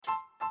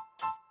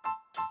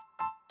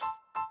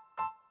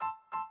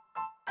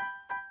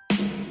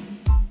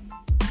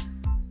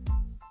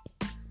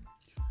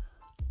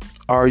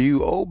Are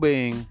you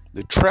obeying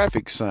the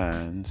traffic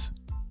signs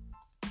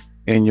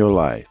in your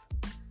life?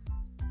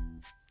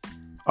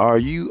 Are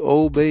you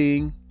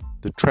obeying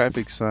the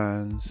traffic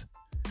signs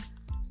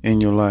in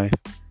your life?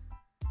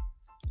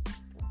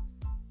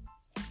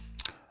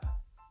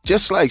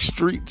 Just like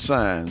street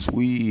signs,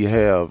 we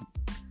have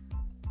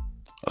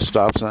a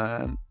stop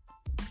sign.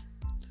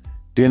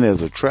 Then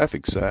there's a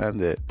traffic sign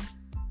that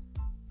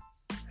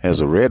has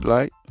a red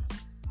light,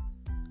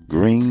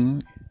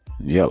 green,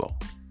 and yellow.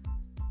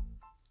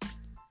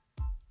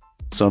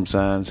 Some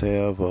signs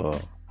have a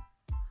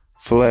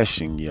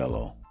flashing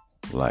yellow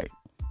light.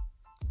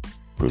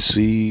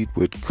 Proceed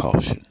with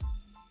caution.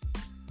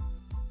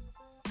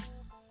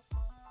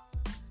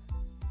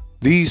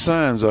 These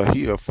signs are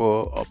here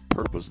for a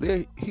purpose.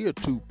 They're here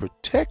to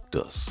protect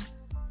us.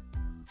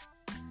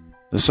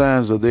 The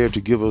signs are there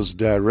to give us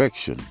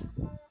direction.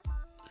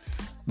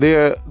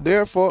 They're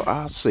there for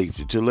our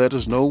safety, to let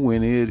us know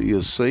when it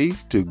is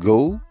safe to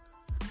go.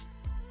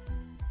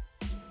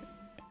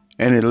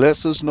 And it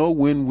lets us know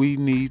when we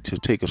need to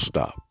take a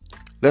stop.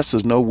 Lets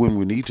us know when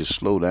we need to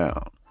slow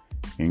down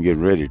and get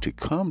ready to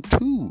come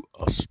to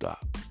a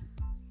stop.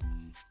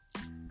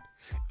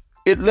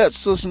 It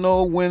lets us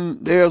know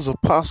when there's a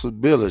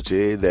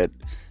possibility that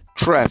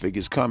traffic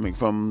is coming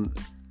from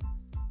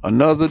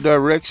another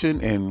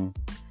direction, and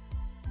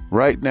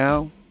right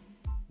now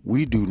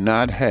we do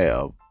not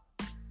have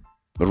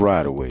the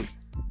right of way.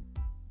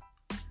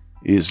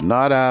 It's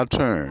not our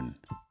turn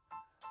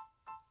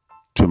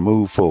to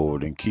move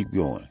forward and keep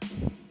going.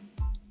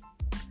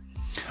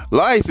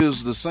 Life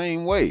is the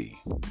same way.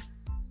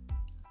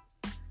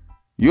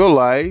 Your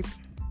life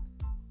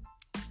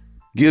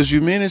gives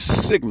you many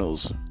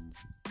signals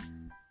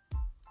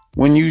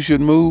when you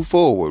should move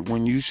forward,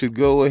 when you should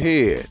go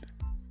ahead.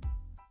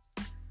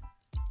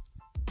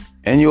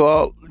 And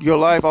your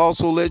life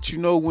also lets you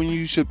know when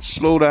you should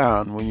slow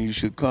down, when you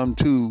should come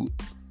to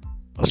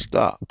a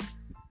stop.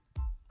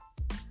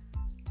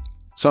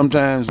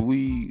 Sometimes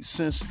we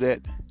sense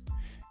that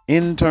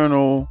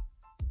internal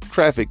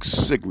traffic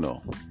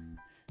signal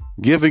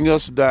giving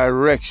us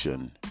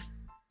direction.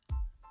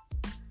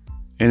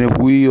 And if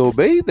we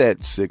obey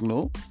that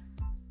signal,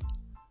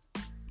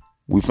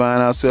 we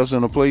find ourselves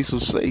in a place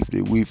of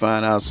safety. We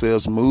find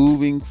ourselves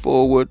moving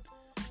forward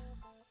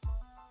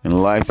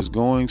and life is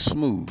going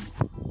smooth.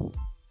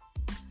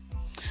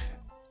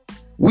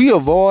 We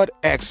avoid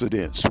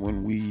accidents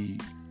when we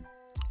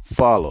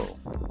follow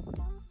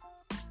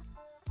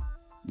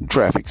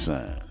traffic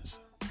signs.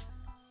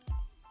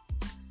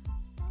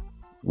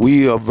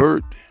 We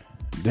avert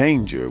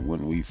danger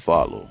when we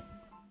follow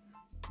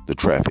the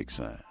traffic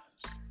signs.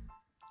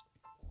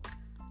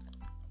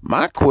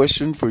 My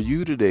question for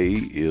you today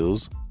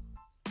is,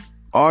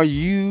 are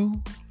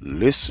you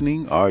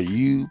listening? Are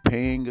you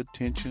paying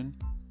attention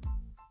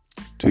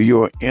to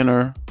your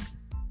inner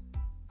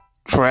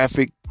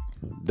traffic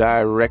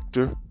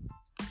director?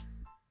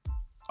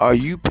 Are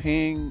you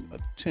paying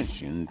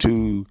attention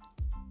to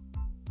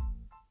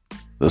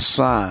the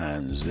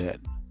signs that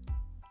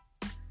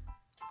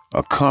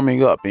are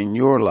coming up in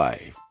your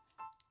life?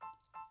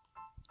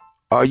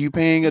 Are you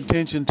paying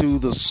attention to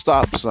the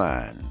stop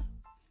sign?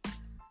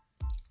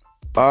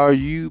 Are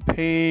you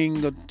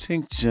paying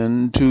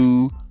attention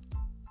to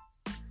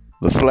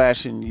the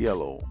flashing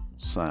yellow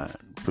sign?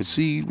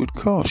 Proceed with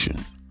caution.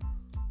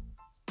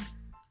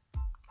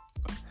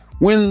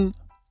 When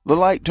the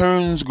light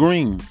turns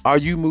green, are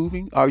you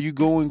moving? Are you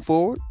going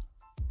forward?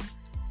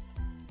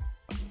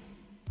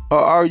 Or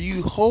are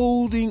you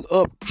holding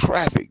up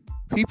traffic?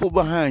 People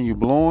behind you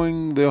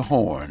blowing their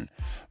horn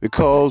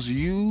because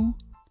you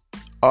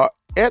are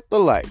at the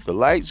light. The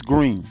light's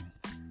green.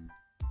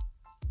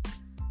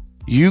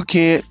 You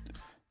can't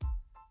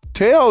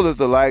tell that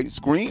the light's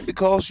green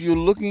because you're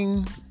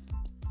looking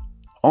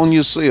on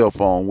your cell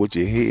phone with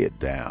your head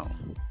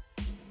down.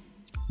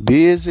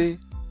 Busy,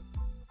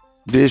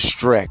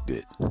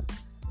 distracted.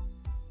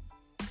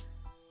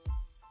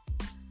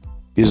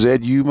 Is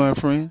that you, my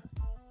friend?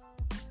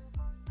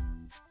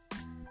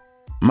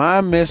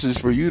 My message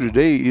for you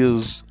today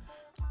is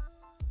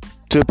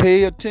to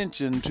pay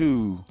attention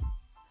to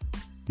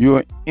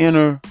your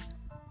inner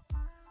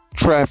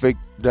traffic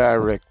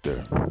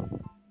director.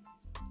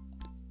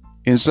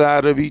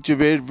 Inside of each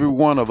of every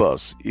one of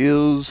us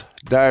is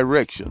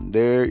direction.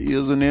 There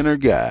is an inner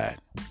guide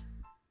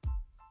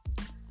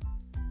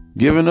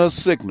giving us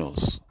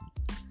signals,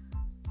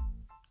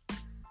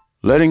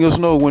 letting us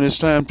know when it's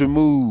time to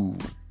move,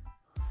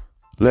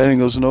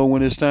 letting us know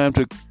when it's time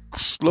to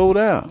slow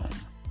down,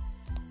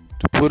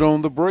 to put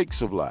on the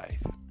brakes of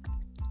life,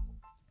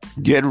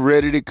 get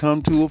ready to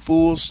come to a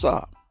full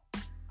stop.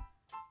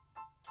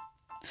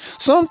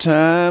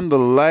 Sometimes the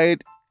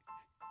light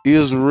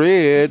is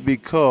red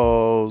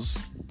because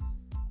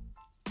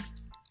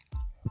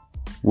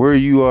where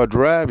you are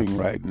driving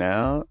right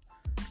now,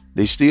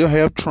 they still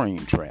have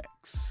train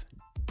tracks.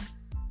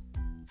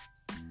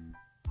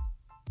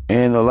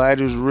 And the light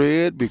is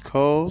red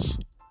because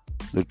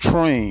the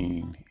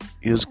train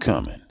is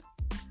coming.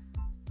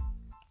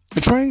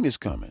 The train is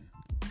coming.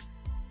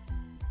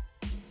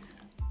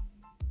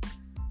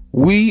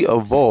 we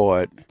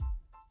avoid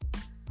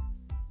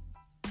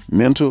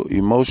mental,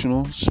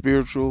 emotional,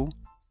 spiritual,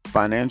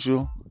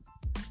 financial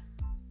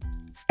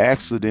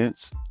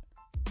accidents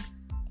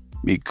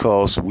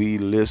because we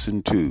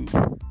listen to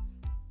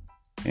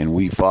and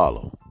we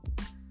follow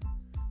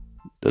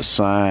the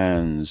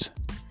signs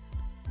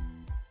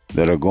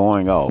that are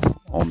going off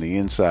on the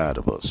inside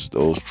of us,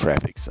 those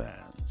traffic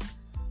signs.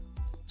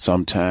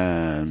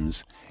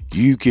 Sometimes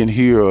you can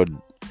hear a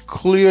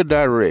clear,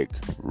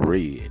 direct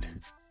red,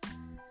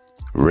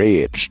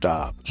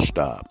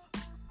 stop.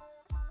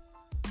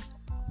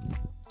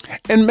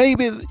 And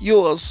maybe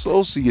your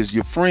associates,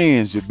 your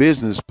friends, your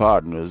business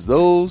partners,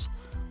 those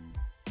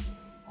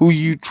who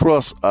you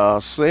trust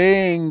are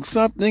saying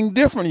something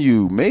different to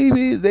you.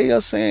 Maybe they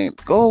are saying,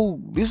 go,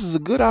 this is a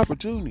good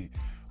opportunity.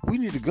 We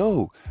need to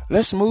go.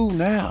 Let's move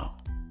now.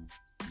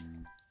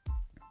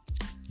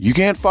 You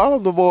can't follow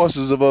the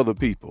voices of other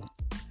people.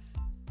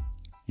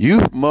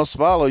 You must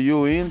follow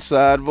your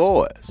inside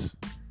voice.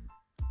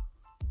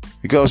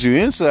 Because your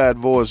inside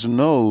voice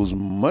knows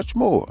much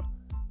more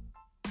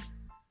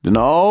than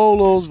all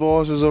those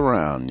voices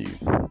around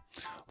you.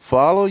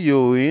 Follow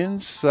your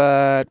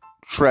inside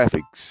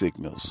traffic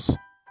signals.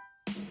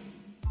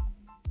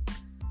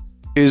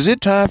 Is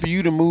it time for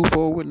you to move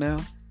forward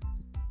now?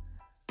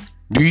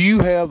 Do you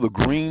have the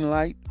green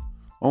light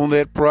on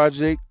that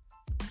project?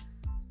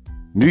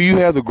 Do you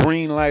have the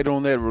green light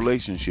on that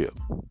relationship?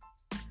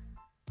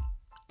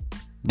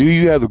 Do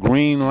you have the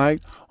green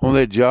light on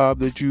that job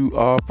that you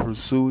are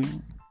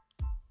pursuing?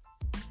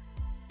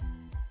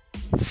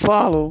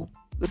 Follow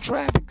the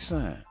traffic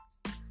sign.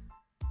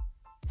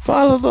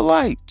 Follow the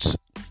lights.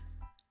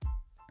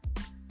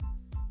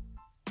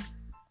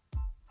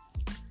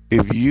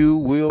 If you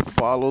will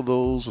follow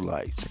those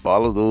lights,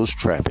 follow those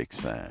traffic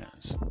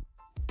signs,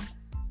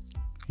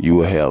 you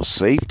will have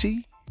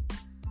safety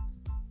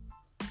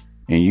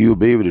and you'll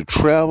be able to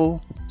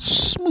travel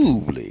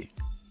smoothly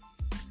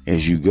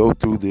as you go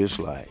through this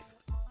life.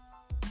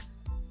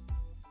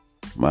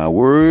 My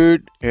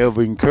word of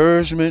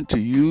encouragement to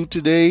you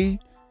today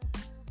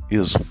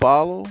is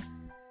follow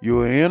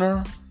your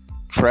inner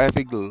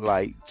traffic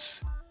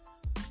lights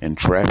and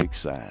traffic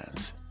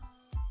signs.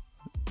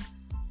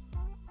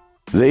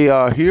 They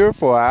are here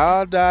for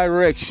our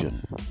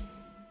direction.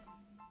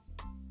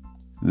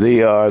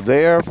 They are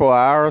there for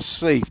our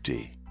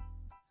safety.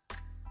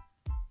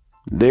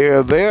 They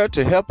are there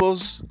to help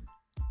us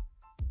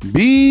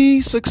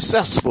be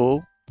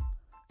successful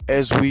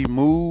as we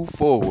move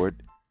forward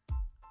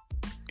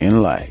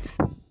in life.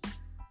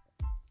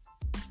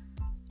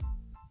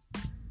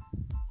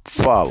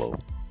 Follow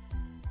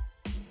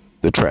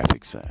the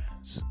traffic sign.